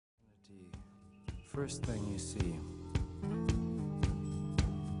first thing you see?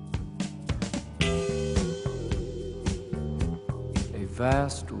 A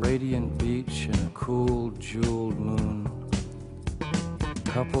vast, radiant beach and a cool, jeweled moon.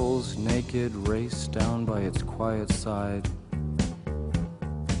 Couples naked race down by its quiet side,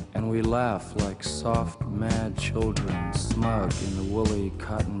 and we laugh like soft, mad children, smug in the woolly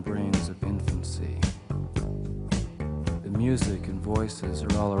cotton brains of infancy. The music and voices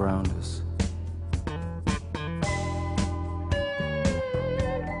are all around us.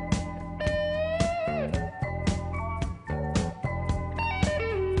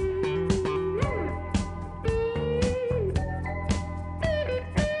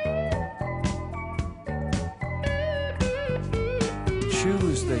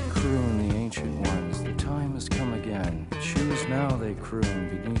 Shoes they croon, the ancient ones, the time has come again. Shoes now they croon,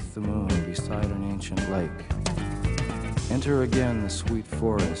 beneath the moon, beside an ancient lake. Enter again the sweet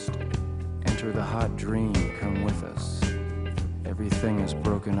forest, enter the hot dream, come with us. Everything is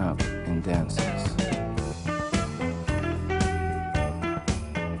broken up in dances.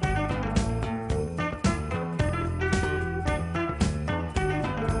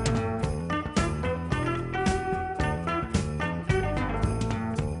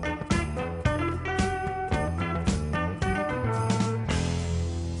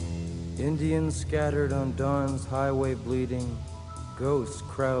 Indians scattered on dawn's highway bleeding, ghosts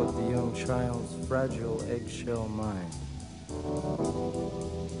crowd the young child's fragile eggshell mind.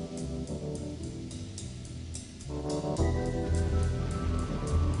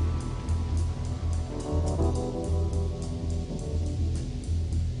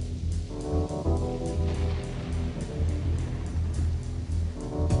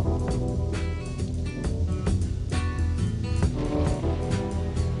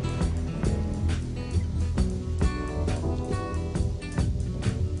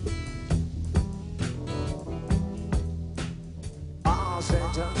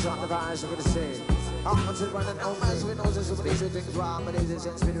 I'm gonna say, I'm gonna run and almost with noses, somebody should think wrong, but it's a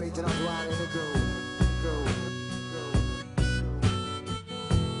inspiration of one in the crew.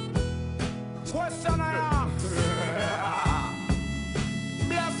 Question I ask.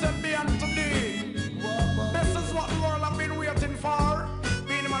 Blessed be unto thee. This is what the world have been waiting for.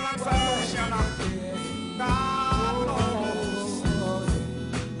 Being alongside ocean. God knows.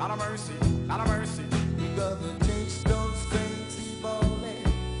 Lot of mercy, lot of mercy. We got the Kingston's crazy bowling.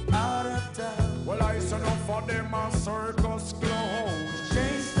 Well, I said enough for them a circus clown.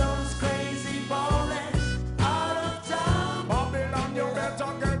 Kingston's crazy ballin' out of town. Babylon, you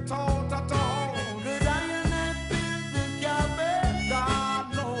better get out of town. Good iron and build the cabin. God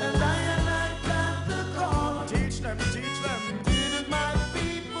knows. And iron and plant the corn. Teach them, teach them. Didn't my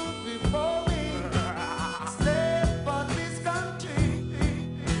people before me slave for this country?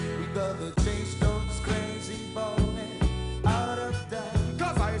 We got the Kingston's crazy ballin' out of town.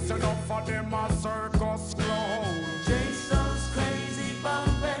 Cause I said enough for them a circus clown. Jason's crazy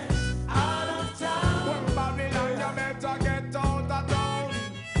bumpers out of town. Well, Babylon, you better get out of town.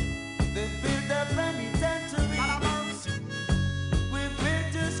 They built a penitentiary. We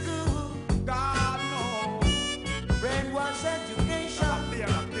built a school. God knows. Brainwash education.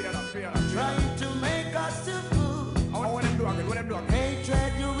 Trying to make us to fool. What them do again? What them do again?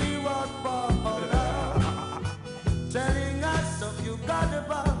 Hatred you reward for love. Telling us of you got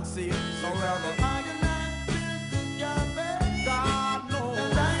above. See it. So well, the iron and build the cabin. God knows.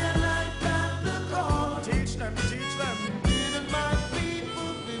 And iron and plant the corn. Teach them, teach them. Didn't my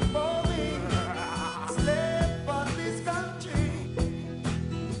people before me slave for this country?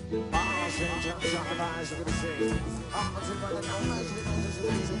 I'm gonna say, I'm gonna run and almost with noses,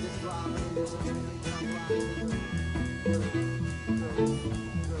 somebody should think wrong, but it's a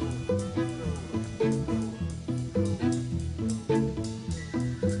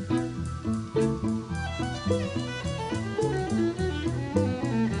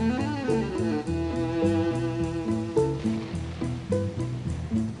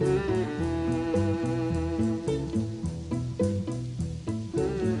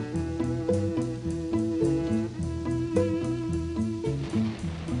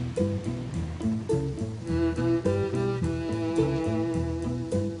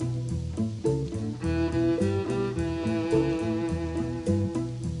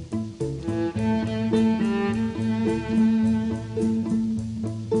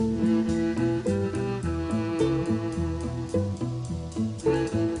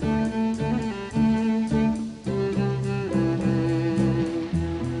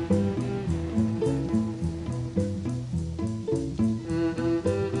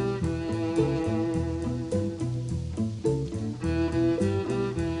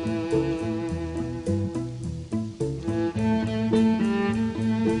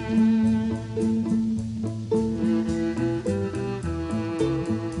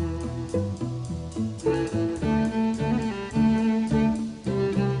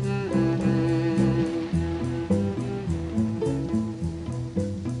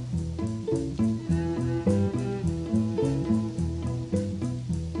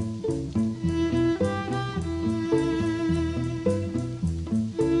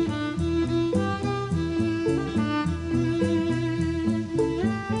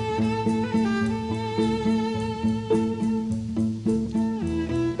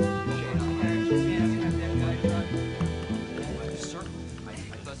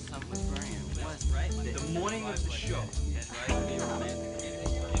Like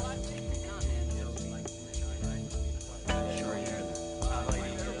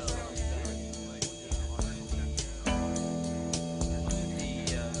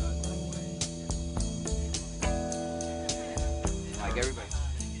everybody.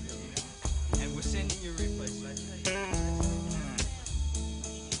 And we're sending you replays.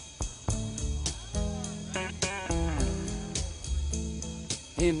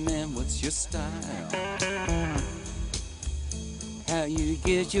 Hey man, what's your style? How you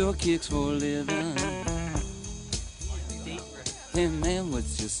get your kicks for a living? Hey man,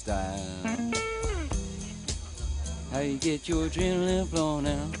 what's your style? How you get your adrenaline flowing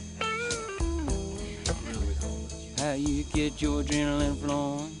out? How you get your adrenaline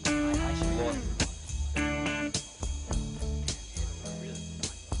flowing?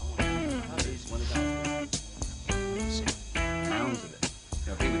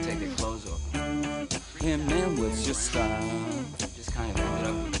 People take their clothes off. Hey man, what's your style? Just kind of lift it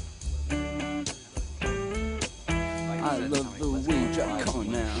up. I love the way you drop, come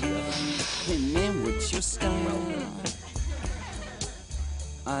on now. Hey man, what's your style?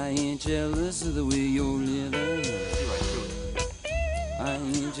 I ain't jealous of the way you're living. I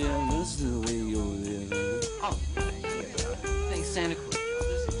ain't jealous of the way you're living. Oh, thanks Santa Claus.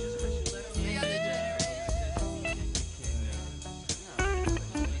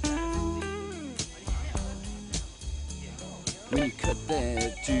 When you cut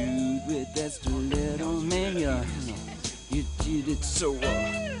that dude with that stiletto, man, you did it so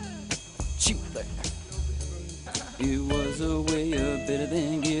cheaply. It was a way better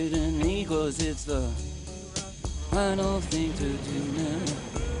than getting me, 'cause it's the final thing to do now.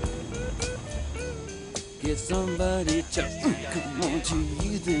 Get somebody to come on to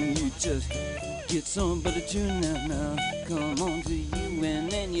you, then you just get somebody to now come on to you,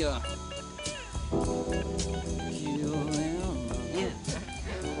 and then you kill them.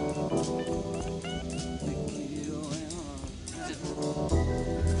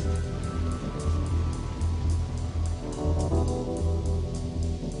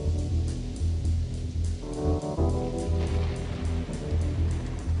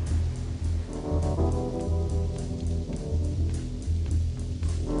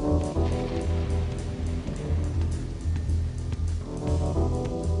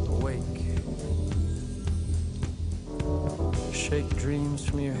 Shake dreams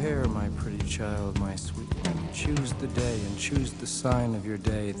from your hair, my pretty child, my sweet one. Choose the day and choose the sign of your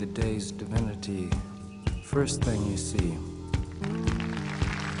day, the day's divinity. First thing you see.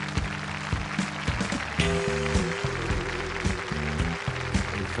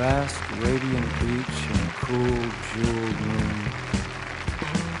 A vast, radiant beach and a cool, jeweled moon.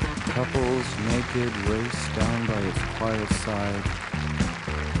 Couples naked race down by its quiet side.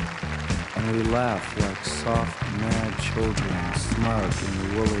 And we laugh like soft, mad children, smug in the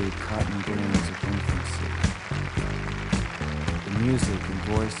woolly cotton dreams of infancy. The music and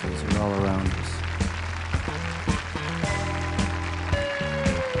voices are all around us.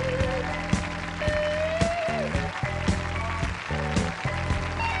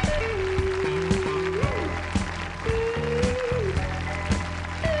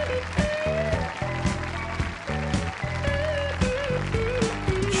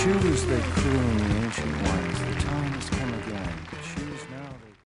 Shoes they croon the ancient ones, the